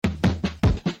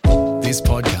This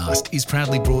podcast is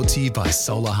proudly brought to you by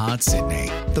Solar Heart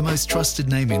Sydney, the most trusted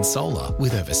name in solar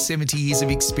with over 70 years of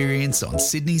experience on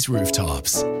Sydney's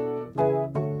rooftops.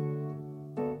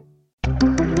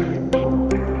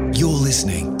 You're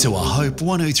listening to a Hope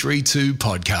 1032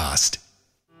 podcast.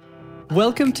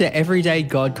 Welcome to Everyday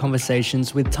God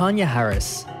Conversations with Tanya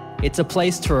Harris. It's a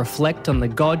place to reflect on the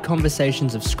God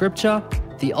conversations of Scripture,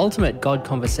 the ultimate God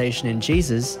conversation in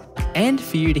Jesus, and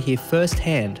for you to hear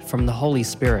firsthand from the Holy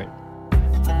Spirit.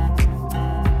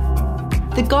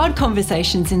 The God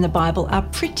conversations in the Bible are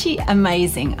pretty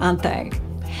amazing, aren't they?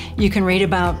 You can read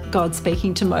about God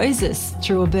speaking to Moses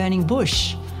through a burning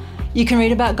bush. You can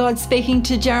read about God speaking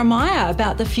to Jeremiah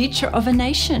about the future of a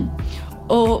nation,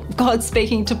 or God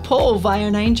speaking to Paul via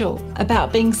an angel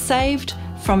about being saved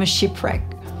from a shipwreck.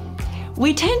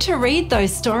 We tend to read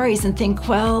those stories and think,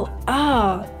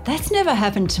 that's never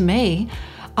happened to me.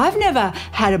 I've never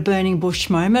had a burning bush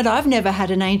moment. I've never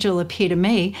had an angel appear to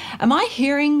me. Am I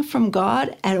hearing from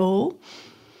God at all?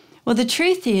 Well, the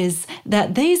truth is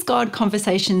that these God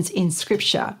conversations in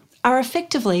Scripture are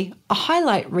effectively a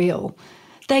highlight reel.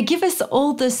 They give us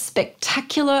all the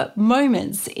spectacular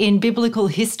moments in biblical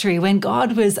history when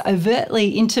God was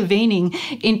overtly intervening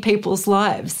in people's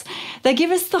lives. They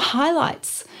give us the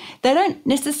highlights. They don't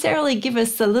necessarily give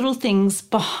us the little things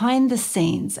behind the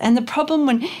scenes. And the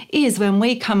problem is when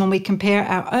we come and we compare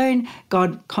our own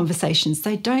God conversations,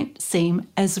 they don't seem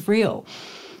as real.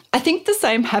 I think the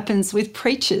same happens with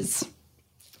preachers.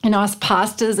 As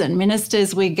pastors and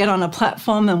ministers, we get on a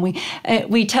platform and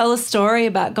we tell a story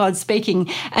about God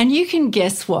speaking. And you can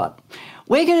guess what?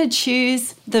 We're going to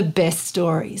choose the best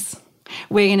stories.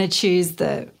 We're going to choose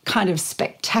the kind of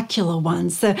spectacular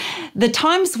ones, the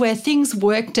times where things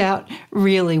worked out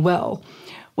really well.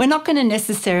 We're not going to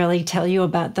necessarily tell you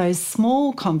about those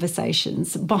small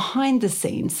conversations behind the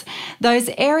scenes, those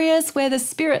areas where the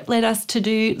Spirit led us to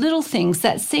do little things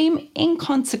that seem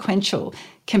inconsequential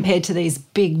compared to these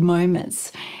big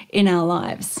moments in our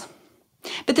lives.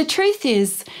 But the truth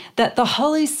is that the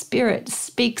Holy Spirit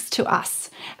speaks to us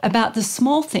about the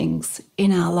small things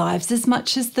in our lives as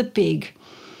much as the big.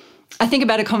 I think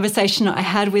about a conversation I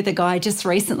had with a guy just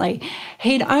recently.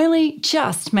 He'd only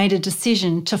just made a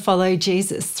decision to follow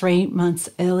Jesus 3 months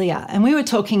earlier. And we were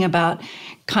talking about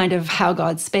kind of how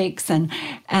God speaks and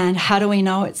how do we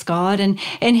know it's God. And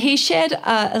he shared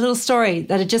a little story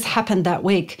that had just happened that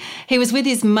week. He was with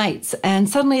his mates and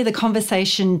suddenly the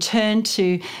conversation turned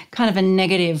to kind of a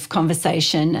negative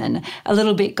conversation and a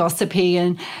little bit gossipy.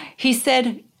 And he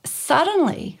said,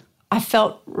 suddenly I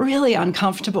felt really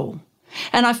uncomfortable.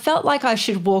 And I felt like I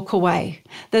should walk away,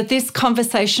 that this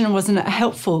conversation wasn't a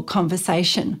helpful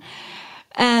conversation.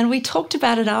 And we talked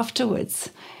about it afterwards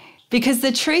because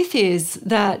the truth is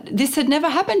that this had never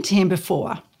happened to him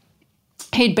before.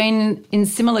 He'd been in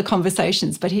similar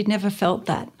conversations, but he'd never felt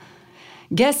that.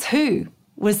 Guess who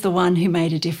was the one who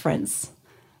made a difference?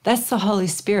 That's the Holy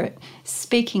Spirit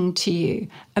speaking to you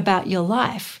about your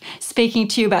life, speaking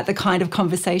to you about the kind of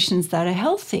conversations that are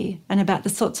healthy and about the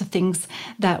sorts of things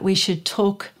that we should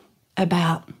talk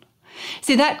about.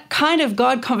 See, that kind of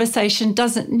God conversation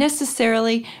doesn't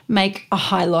necessarily make a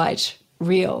highlight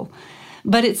reel,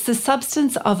 but it's the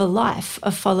substance of a life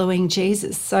of following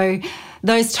Jesus. So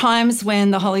those times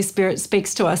when the Holy Spirit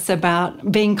speaks to us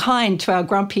about being kind to our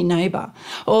grumpy neighbour,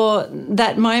 or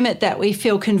that moment that we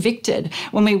feel convicted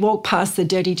when we walk past the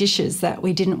dirty dishes that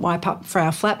we didn't wipe up for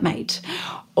our flatmate,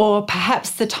 or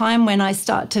perhaps the time when I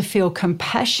start to feel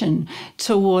compassion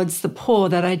towards the poor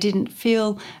that I didn't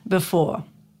feel before.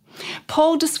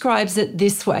 Paul describes it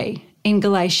this way in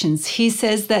Galatians. He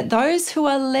says that those who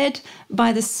are led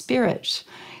by the Spirit,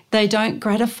 they don't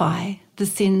gratify the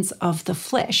sins of the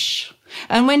flesh.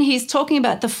 And when he's talking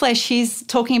about the flesh, he's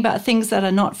talking about things that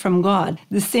are not from God,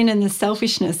 the sin and the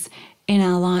selfishness in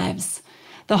our lives.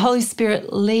 The Holy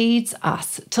Spirit leads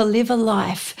us to live a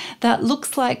life that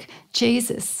looks like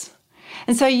Jesus.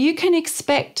 And so you can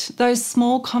expect those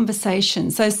small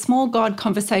conversations, those small God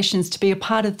conversations to be a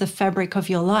part of the fabric of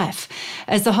your life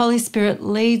as the Holy Spirit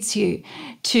leads you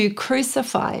to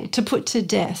crucify, to put to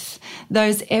death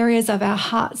those areas of our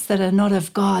hearts that are not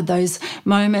of God, those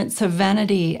moments of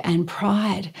vanity and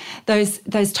pride, those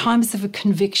times of a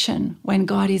conviction when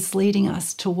God is leading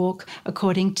us to walk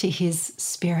according to His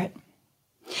Spirit.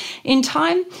 In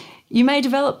time, you may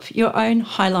develop your own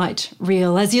highlight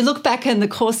reel. As you look back in the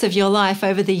course of your life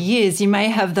over the years, you may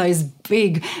have those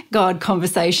big God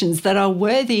conversations that are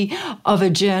worthy of a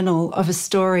journal, of a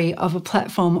story, of a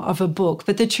platform, of a book.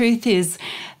 But the truth is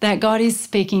that God is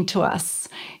speaking to us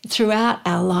throughout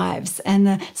our lives and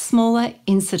the smaller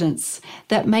incidents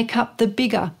that make up the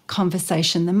bigger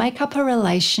conversation, that make up a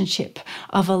relationship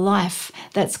of a life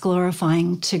that's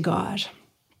glorifying to God.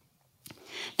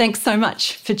 Thanks so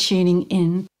much for tuning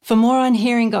in. For more on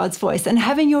hearing God's voice and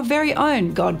having your very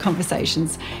own God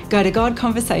Conversations, go to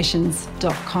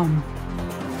godconversations.com.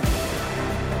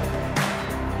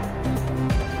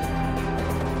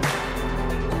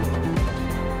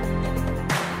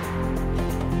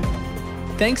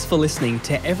 Thanks for listening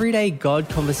to Everyday God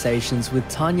Conversations with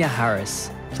Tanya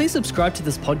Harris. Please subscribe to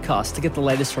this podcast to get the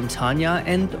latest from Tanya,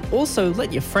 and also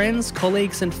let your friends,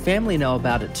 colleagues and family know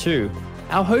about it too.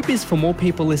 Our hope is for more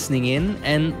people listening in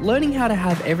and learning how to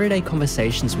have everyday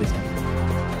conversations with Him.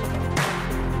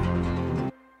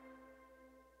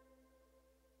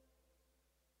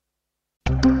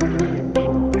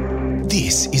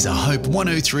 This is a Hope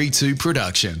 103.2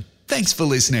 production. Thanks for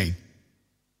listening.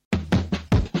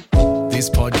 This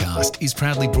podcast is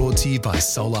proudly brought to you by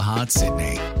Solar Heart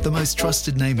Sydney, the most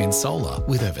trusted name in solar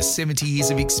with over 70 years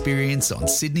of experience on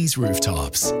Sydney's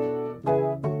rooftops.